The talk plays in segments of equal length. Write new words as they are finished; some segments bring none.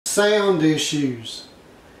sound issues.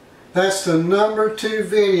 That's the #2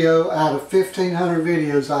 video out of 1,500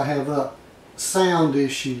 videos I have up. Sound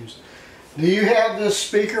issues. Do you have this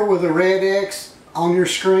speaker with a red X on your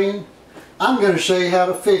screen? I'm going to show you how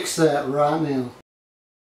to fix that right now.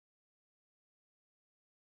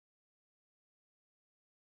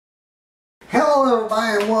 Hello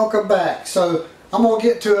everybody and welcome back. So I'm going to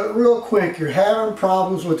get to it real quick. You're having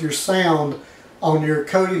problems with your sound on your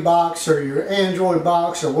KODI Box or your Android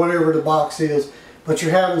box or whatever the box is, but you're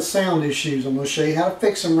having sound issues. I'm going to show you how to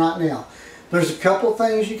fix them right now. There's a couple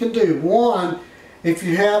things you can do. One, if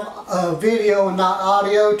you have a video and not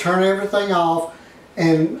audio, turn everything off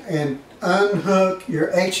and unhook your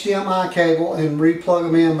HDMI cable and re-plug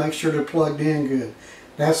them in. Make sure they're plugged in good.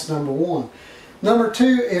 That's number one. Number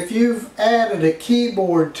two, if you've added a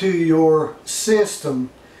keyboard to your system,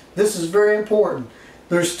 this is very important.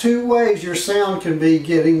 There's two ways your sound can be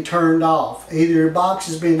getting turned off. Either your box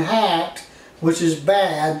has been hacked, which is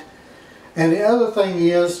bad, and the other thing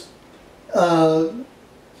is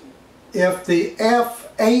if the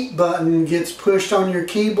F8 button gets pushed on your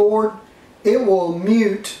keyboard, it will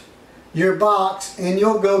mute your box and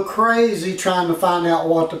you'll go crazy trying to find out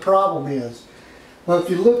what the problem is. Well, if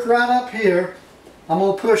you look right up here, I'm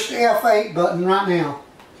going to push the F8 button right now.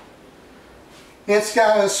 It's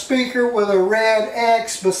got a speaker with a red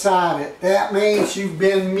X beside it. That means you've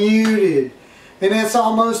been muted. And it's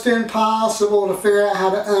almost impossible to figure out how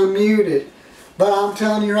to unmute it. But I'm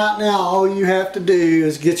telling you right now, all you have to do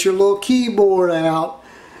is get your little keyboard out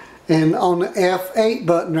and on the F8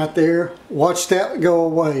 button right there, watch that go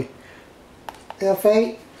away.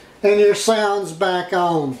 F8, and your sound's back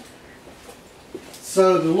on.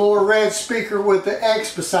 So the little red speaker with the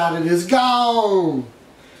X beside it is gone.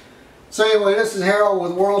 So anyway, this is Harold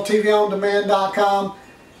with WorldTVOnDemand.com.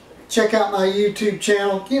 Check out my YouTube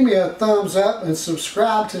channel. Give me a thumbs up and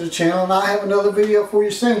subscribe to the channel, and I'll have another video for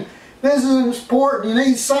you soon. This is important. You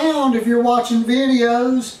need sound if you're watching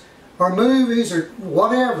videos or movies or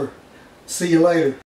whatever. See you later.